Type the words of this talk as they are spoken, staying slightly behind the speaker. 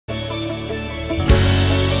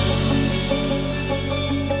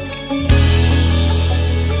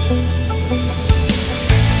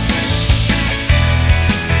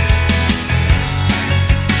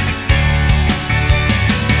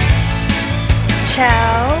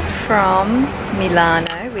Ciao from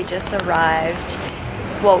Milano. We just arrived,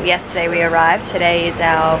 well, yesterday we arrived. Today is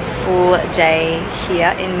our full day here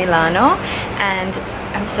in Milano and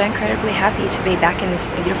I'm so incredibly happy to be back in this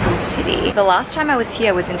beautiful city. The last time I was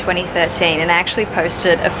here was in 2013 and I actually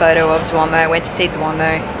posted a photo of Duomo. I went to see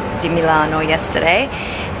Duomo di Milano yesterday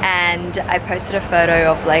and I posted a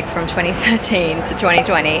photo of like from 2013 to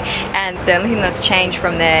 2020 and the only thing that's changed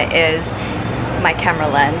from there is my camera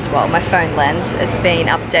lens, well my phone lens. It's been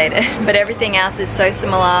updated but everything else is so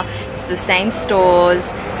similar. It's the same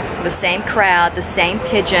stores, the same crowd, the same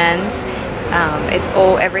pigeons. It's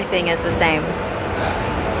all, everything is the same.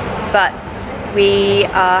 But we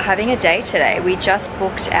are having a day today. We just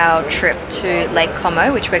booked our trip to Lake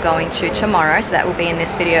Como, which we're going to tomorrow, so that will be in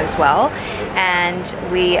this video as well. And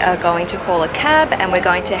we are going to call a cab and we're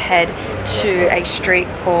going to head to a street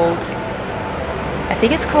called, I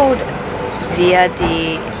think it's called Via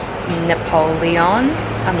di Napoleon.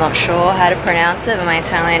 I'm not sure how to pronounce it, but my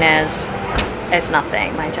Italian is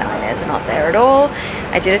nothing. My Italian is not there at all.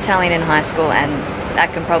 I did Italian in high school and I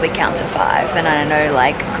can probably count to 5 and I don't know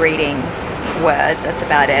like greeting words, that's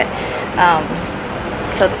about it.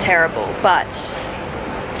 So it's terrible, but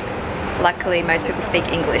luckily most people speak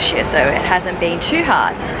English here so it hasn't been too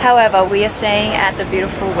hard. However, we are staying at the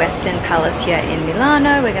beautiful Western Palace here in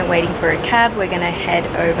Milano. We're waiting for a cab. We're going to head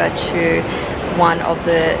over to one of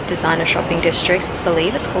the designer shopping districts. I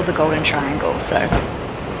believe it's called the Golden Triangle. So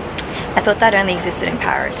I thought that only existed in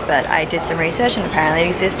Paris, but I did some research and apparently it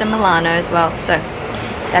exists in Milano as well. So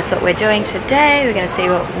that's what we're doing today. We're going to see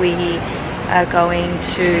what we are going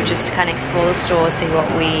to just kind of explore the store, see what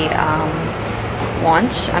we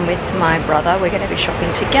want. I'm with my brother. We're going to be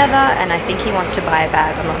shopping together and I think he wants to buy a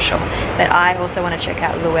bag, I'm not sure. But I also want to check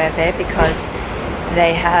out Loewe because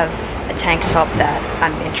they have a tank top that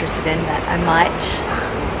I'm interested in that I might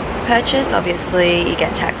purchase. Obviously you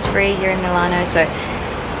get tax-free here in Milano, so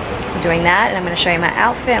I'm doing that. And I'm going to show you my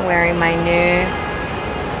outfit. I'm wearing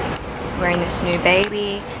this new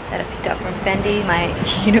baby that I picked up from Fendi, my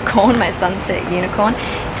unicorn, my sunset unicorn,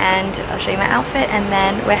 and I'll show you my outfit and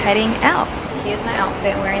then we're heading out. Here's my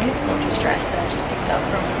outfit. I'm wearing this gorgeous dress that I just picked up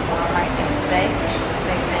from Zara yesterday,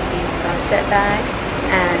 my Fendi sunset bag,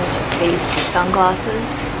 and these sunglasses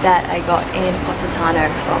that I got in Positano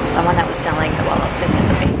from someone that was selling it while I was sitting at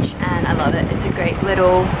the beach, and I love it. It's a great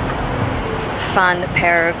little fun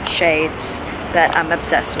pair of shades that I'm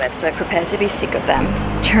obsessed with, so prepare to be sick of them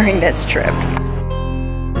during this trip.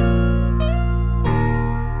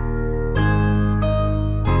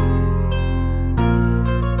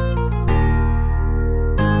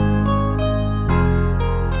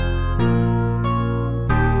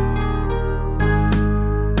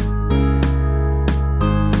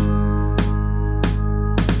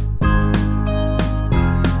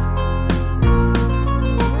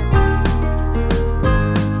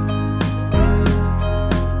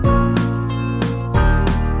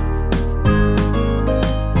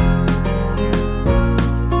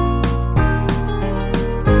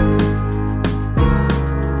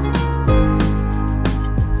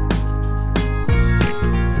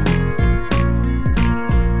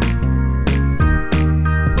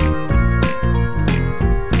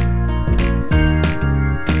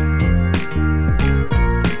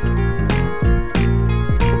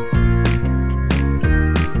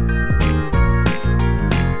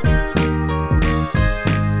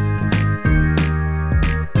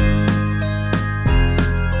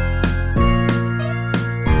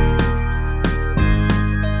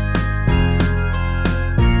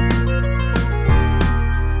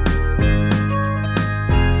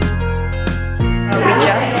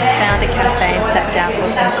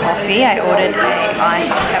 I ordered an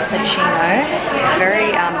iced cappuccino. It's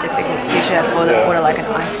very difficult because usually I'd order like an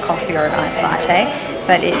iced coffee or an iced latte,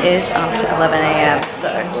 but it is after 11 AM, so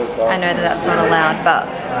I know that that's not allowed, but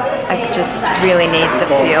I just really need the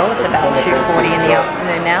feel. It's about 2:40 in the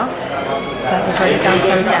afternoon now, but we've already done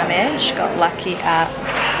some damage. Got lucky at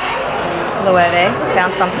Loewe,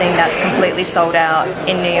 found something that's completely sold out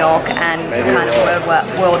in New York and kind of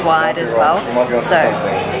worldwide as well, so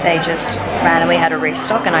they just randomly had a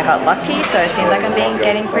restock and I got lucky. So it seems like I'm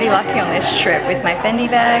getting pretty lucky on this trip with my Fendi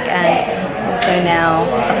bag and also now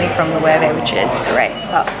something from Loewe, which is great.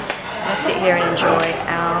 But I'm just going to sit here and enjoy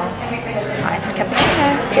our iced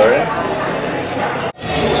cappuccino.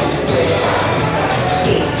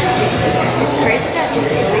 It's crazy that just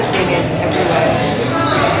everything is everywhere.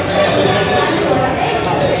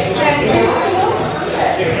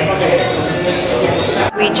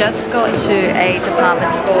 We just got to a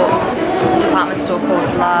department department store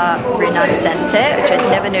called La Rinascente, which I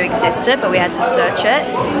never knew existed, but we had to search it.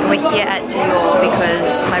 And we're here at Dior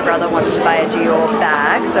because my brother wants to buy a Dior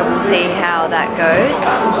bag, so we'll see how that goes.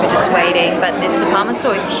 We're just waiting, but this department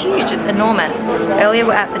store is huge, it's enormous. Earlier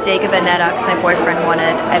we're at Bottega Veneta because my boyfriend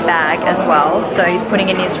wanted a bag as well, so he's putting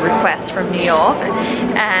in his request from New York,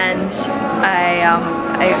 and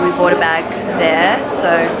we bought a bag there, so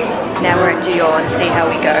now we're at Dior and see how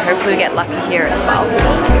we go. Hopefully we get lucky here as well.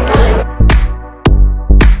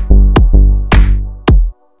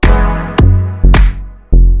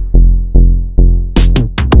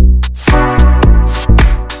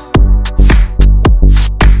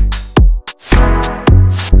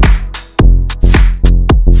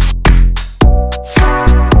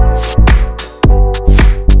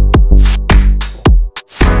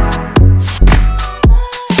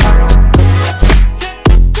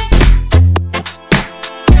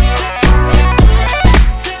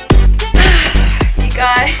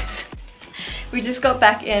 We just got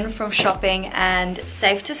back in from shopping, and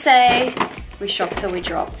safe to say we shopped till we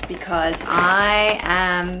dropped because I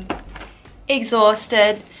am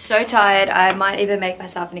exhausted, so tired. I might even make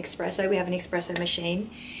myself an espresso. We have an espresso machine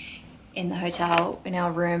in the hotel in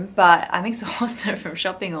our room, but I'm exhausted from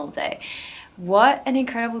shopping all day. What an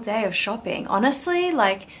incredible day of shopping. Honestly,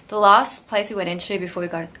 like the last place we went into before we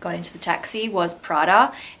got into the taxi was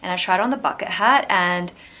Prada, and I tried on the bucket hat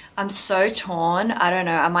and I'm so torn. I don't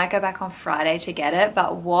know, I might go back on Friday to get it,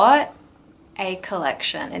 but what a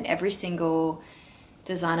collection. In every single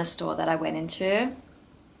designer store that I went into,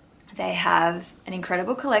 they have an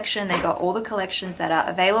incredible collection. They got all the collections that are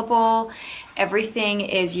available. Everything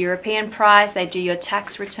is European price. They do your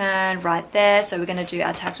tax return right there. So we're gonna do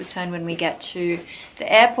our tax return when we get to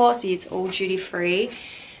the airport, so it's all duty free.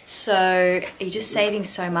 So you're just saving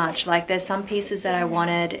so much. Like there's some pieces that I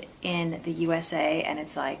wanted in the USA and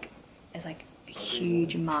it's like a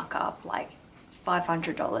huge markup, like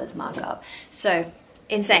 $500 markup. So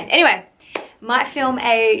insane. Anyway, might film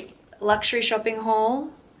a luxury shopping haul.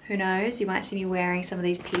 Who knows? You might see me wearing some of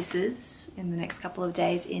these pieces in the next couple of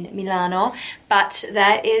days in Milano. But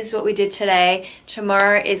that is what we did today.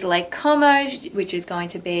 Tomorrow is Lake Como, which is going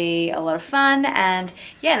to be a lot of fun. And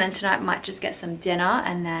yeah, and then tonight might just get some dinner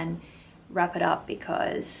and then wrap it up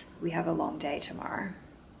because we have a long day tomorrow.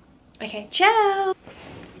 Okay, ciao!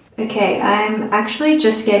 Okay, I'm actually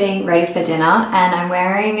just getting ready for dinner and I'm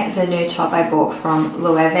wearing the new top I bought from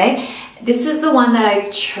Loewe. This is the one that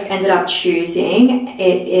I ended up choosing.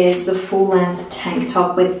 It is the full-length tank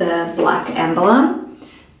top with the black emblem,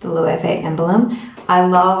 the Loewe emblem. I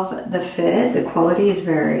love the fit. The quality is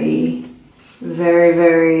very, very,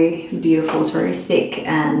 very beautiful. It's very thick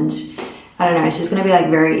and I don't know, it's just gonna be like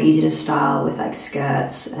very easy to style with like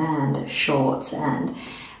skirts and shorts, and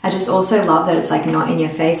I just also love that it's like not in your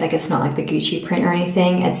face, like it's not like the Gucci print or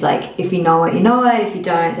anything. It's like if you know it, you know it. If you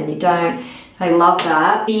don't, then you don't. I love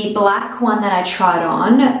that. The black one that I tried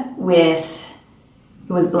on with,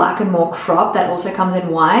 it was black and more crop, that also comes in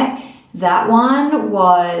white. That one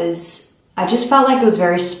was, I just felt like it was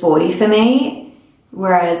very sporty for me.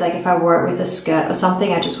 Whereas like if I wore it with a skirt or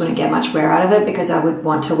something, I just wouldn't get much wear out of it because I would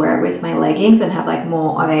want to wear it with my leggings and have like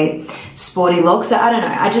more of a sporty look. So I don't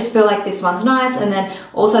know, I just feel like this one's nice. And then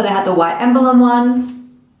also they had the white emblem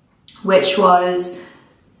one, which was,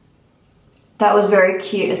 that was very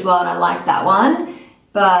cute as well, and I liked that one.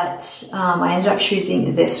 But I ended up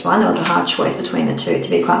choosing this one. It was a hard choice between the two, to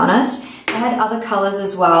be quite honest. They had other colors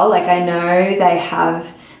as well. Like I know they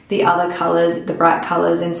have the other colors, the bright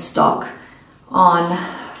colors in stock on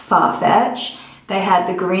Farfetch. They had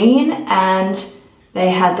the green and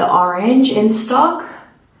they had the orange in stock,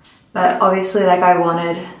 but obviously like I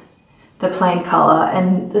wanted the plain color,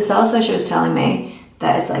 and the sales associate was telling me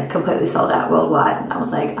that it's like completely sold out worldwide, and I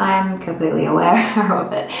was like, I'm completely aware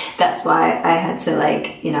of it. That's why I had to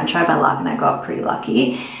like, you know, try my luck, and I got pretty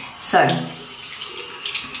lucky. So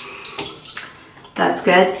that's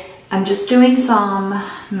good. I'm just doing some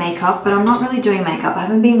makeup, but I'm not really doing makeup. I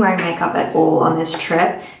haven't been wearing makeup at all on this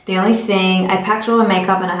trip. The only thing, I packed all my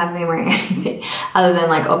makeup and I haven't been wearing anything other than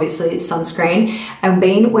like obviously sunscreen. I've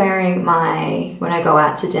been wearing my, when I go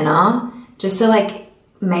out to dinner, just to like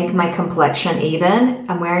make my complexion even,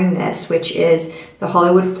 I'm wearing this, which is the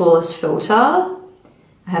Hollywood Flawless Filter. I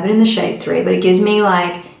have it in the shade 3, but it gives me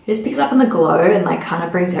like, it just picks up on the glow and like kind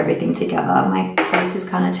of brings everything together. My face is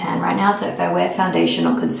kind of tan right now, so if I wear foundation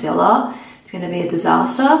or concealer, it's gonna be a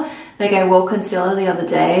disaster. Like I wore concealer the other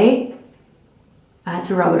day. I had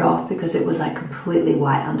to rub it off because it was like completely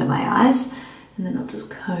white under my eyes. And then I'll just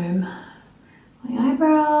comb my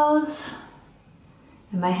eyebrows.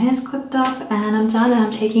 And my hair's clipped up and I'm done, and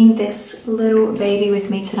I'm taking this little baby with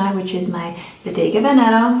me tonight, which is my Bottega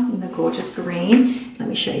Veneta in the gorgeous green. Let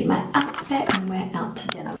me show you my outfit, and we're out to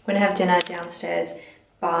dinner. We're gonna have dinner downstairs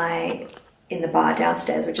in the bar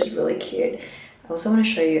downstairs, which is really cute. I also want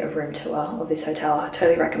to show you a room tour of this hotel. I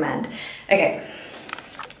totally recommend. Okay,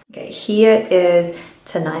 here is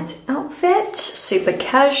tonight's outfit. Super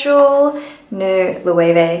casual, new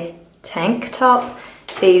Loewe tank top.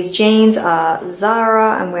 These jeans are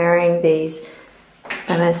Zara. I'm wearing these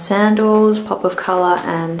MS sandals, pop of color,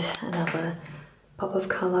 and another pop of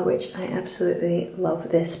color, which I absolutely love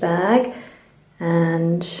this bag.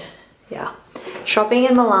 And yeah, shopping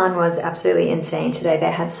in Milan was absolutely insane today.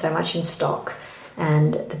 They had so much in stock,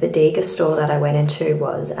 and the Bottega store that I went into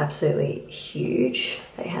was absolutely huge.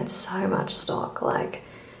 They had so much stock, like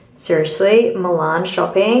seriously, Milan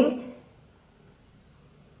shopping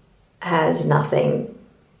has nothing.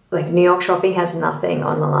 Like New York shopping has nothing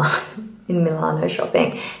on Milan. In Milano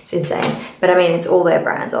shopping, it's insane. But I mean, it's all their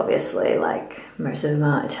brands, obviously, like most of them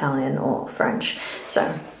are Italian or French.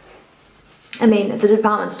 So, I mean, the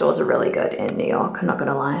department stores are really good in New York, I'm not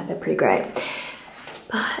gonna lie, they're pretty great.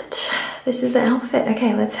 But this is the outfit.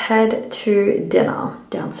 Okay, let's head to dinner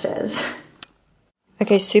downstairs.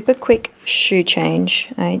 Okay, super quick shoe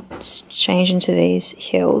change. I changed into these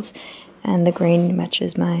heels, and the green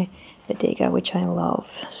matches my Bottega, which I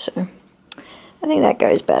love. So I think that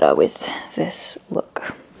goes better with this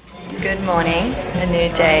look. Good morning, a new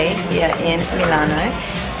day here in Milano,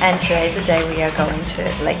 and today's the day we are going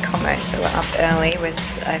to Lake Como. So we're up early with,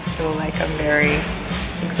 I feel like I'm very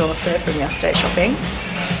exhausted from yesterday shopping.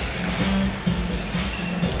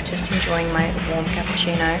 Just enjoying my warm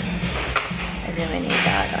cappuccino. I really need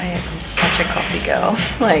that. I am such a coffee girl.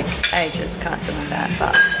 Like, I just can't deny that,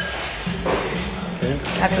 but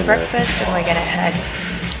having breakfast, and we're gonna head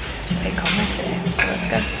to Lake Como today, so let's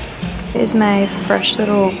go. Here's my fresh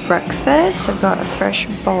little breakfast. I've got a fresh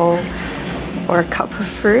bowl or a cup of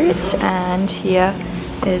fruits, and here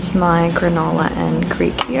is my granola and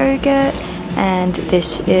Greek yogurt, and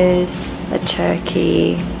this is a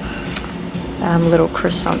turkey little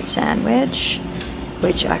croissant sandwich,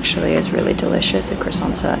 which actually is really delicious. The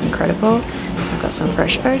croissants are incredible. I've got some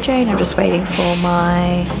fresh OJ, and I'm just waiting for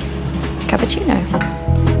my cappuccino.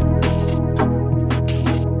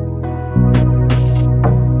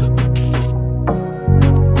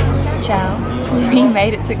 Ciao. We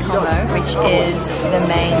made it to Como, which is the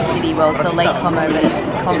main city. Well, the Lake Como,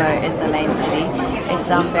 but Como is the main city. It's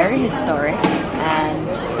very historic, and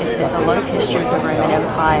there's a lot of history of the Roman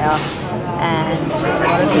Empire, and a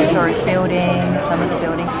lot of historic buildings. Some of the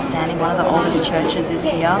buildings are standing. One of the oldest churches is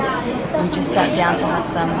here. We just sat down to have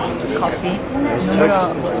some coffee.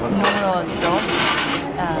 Numero dos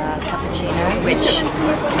cappuccino, which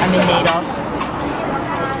I'm in need of.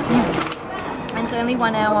 And it's only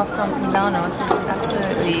 1 hour from Milano, so it's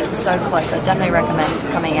absolutely so close. I definitely recommend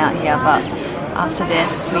coming out here, but after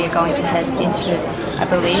this we are going to head into, I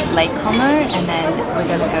believe, Lake Como, and then we're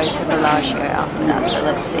going to go to Bellagio after that, so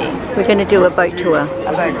let's see. We're going to do a boat tour.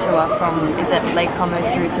 A boat tour from, is it Lake Como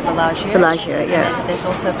through to Bellagio? Bellagio, yeah. And there's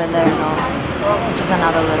also Varenna, which is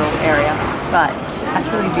another little area, but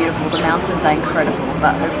absolutely beautiful. The mountains are incredible,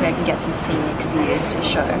 but hopefully I can get some scenic views to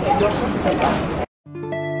show. But yeah.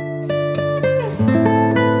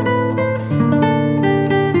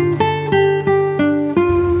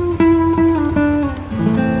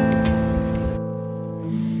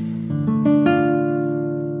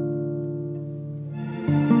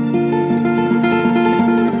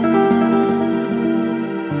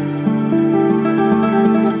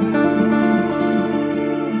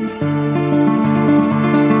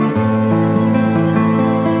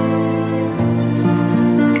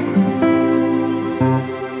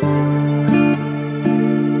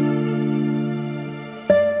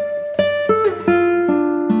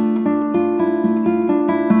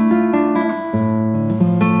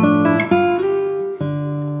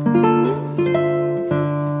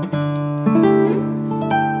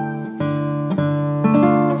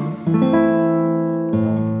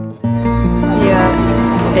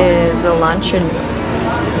 The lunch in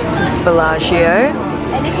Bellagio.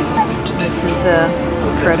 This is the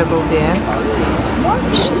incredible view.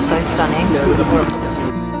 It's just so stunning.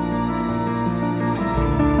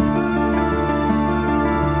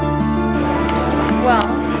 Well,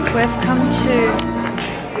 we've come to,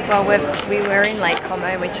 well, we were in Lake Como,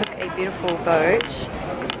 and we took a beautiful boat,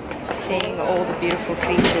 seeing all the beautiful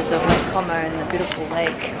features of Lake Como and the beautiful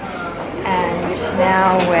lake. and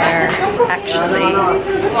now we're actually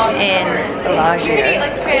in Bellagio,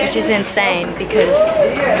 which is insane because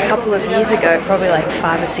a couple of years ago, probably like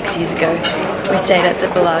 5 or 6 years ago, we stayed at the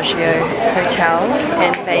Bellagio Hotel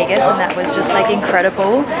in Vegas, and that was just like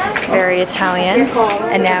incredible, very Italian,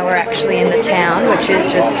 and now we're actually in the town, which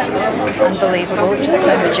is just unbelievable. It's just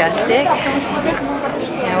so majestic.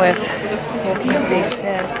 Now we're walking up these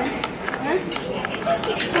stairs.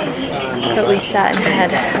 But we sat and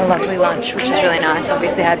had a lovely lunch, which was really nice.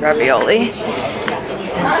 Obviously had ravioli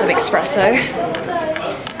and some espresso.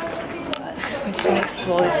 But we just want to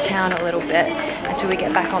explore this town a little bit until we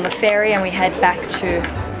get back on the ferry and we head back to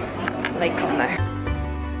Lake Como.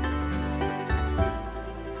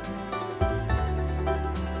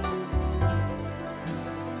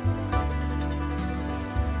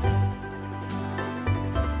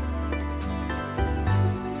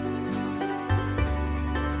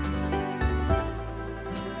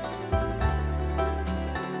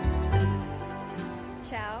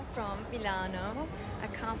 From Milano. I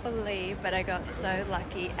can't believe, but I got so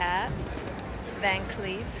lucky at Van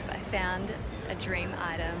Cleef. I found a dream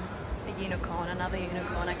item, a unicorn, another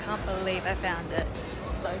unicorn. I can't believe I found it.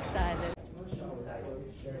 I'm so excited.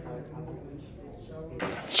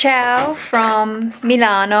 Ciao from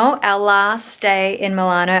Milano, our last day in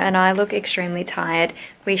Milano, and I look extremely tired.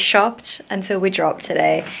 We shopped until we dropped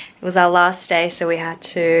today. It was our last day, so we had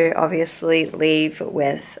to obviously leave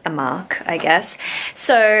with a mark, I guess.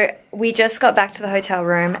 So we just got back to the hotel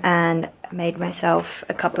room and made myself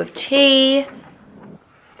a cup of tea.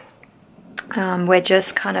 We're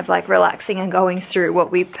just kind of like relaxing and going through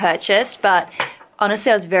what we purchased, but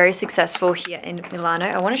honestly, I was very successful here in Milano.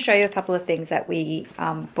 I want to show you a couple of things that we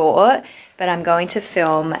bought, but I'm going to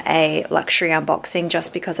film a luxury unboxing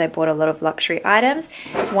just because I bought a lot of luxury items.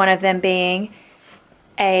 One of them being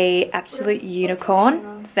a absolute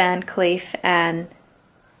unicorn, Van Cleef and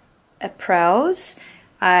Aprils.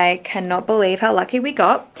 I cannot believe how lucky we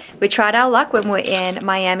got. We tried our luck when we were in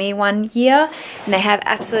Miami one year, and they have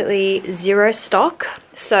absolutely zero stock.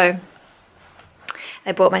 So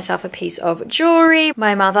I bought myself a piece of jewelry.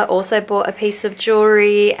 My mother also bought a piece of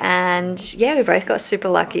jewelry, and yeah, we both got super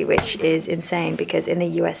lucky, which is insane because in the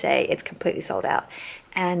USA it's completely sold out.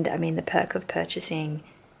 And I mean, the perk of purchasing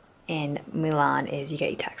in Milan is you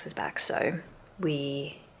get your taxes back. So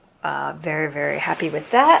we are very, very happy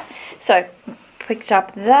with that. So picked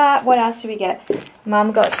up that. What else did we get?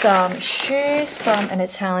 Mum got some shoes from an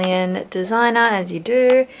Italian designer, as you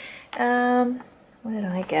do. What did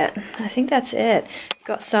I get? I think that's it.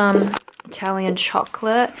 Got some Italian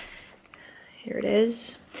chocolate. Here it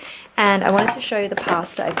is. And I wanted to show you the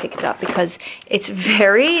pasta I picked up because it's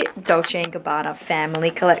very Dolce & Gabbana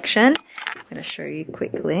family collection. I'm going to show you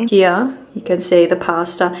quickly. Here, you can see the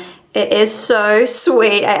pasta. It is so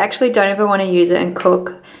sweet. I actually don't ever want to use it and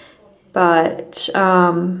cook, but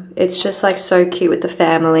it's just like so cute with the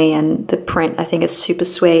family, and the print I think is super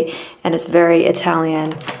sweet, and it's very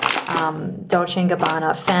Italian. Dolce &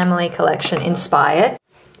 Gabbana family collection inspired.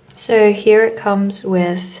 So here it comes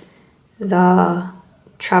with the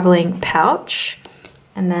traveling pouch,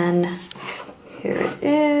 and then here it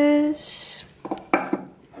is.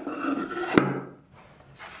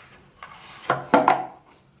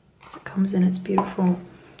 It comes in its beautiful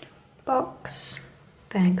box,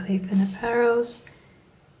 Van Cleef & Apparels.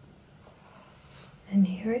 And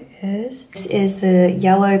here it is. This is the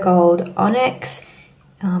yellow gold onyx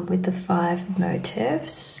with the 5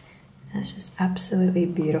 motifs. And it's just absolutely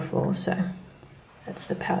beautiful. So that's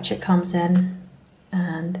the pouch it comes in,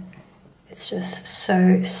 and it's just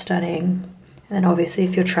so stunning. And then obviously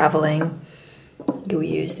if you're traveling, you'll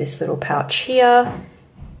use this little pouch here.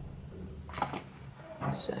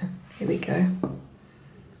 So here we go.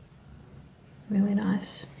 Really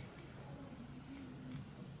nice.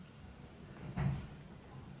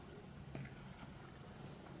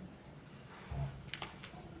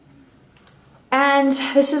 And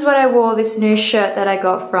this is what I wore, this new shirt that I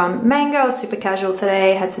got from Mango. I was super casual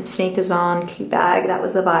today, had some sneakers on, cute bag, that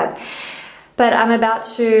was the vibe. But I'm about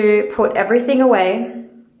to put everything away,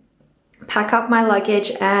 pack up my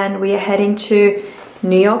luggage, and we are heading to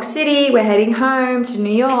New York City. We're heading home to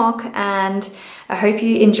New York, and I hope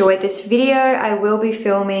you enjoyed this video. I will be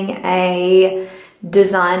filming a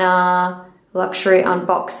designer luxury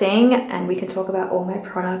unboxing, and we can talk about all my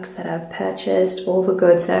products that I've purchased, all the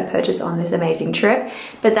goods that I purchased on this amazing trip.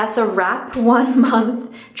 But that's a wrap. 1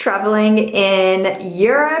 month traveling in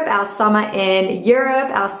Europe, our summer in Europe,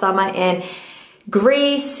 our summer in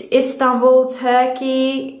Greece, Istanbul,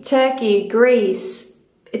 Turkey, Greece,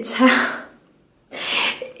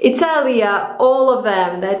 Italia, all of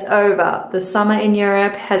them, that's over. The summer in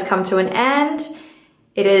Europe has come to an end.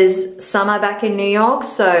 It is summer back in New York,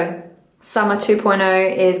 so summer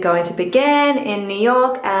 2.0 is going to begin in New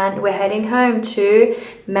York, and we're heading home to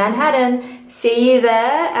Manhattan. See you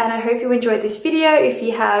there, and I hope you enjoyed this video. If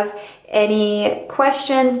you have any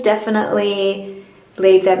questions, definitely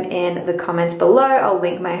leave them in the comments below. I'll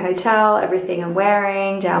link my hotel, everything I'm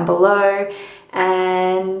wearing down below.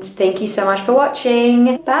 And thank you so much for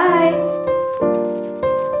watching. Bye!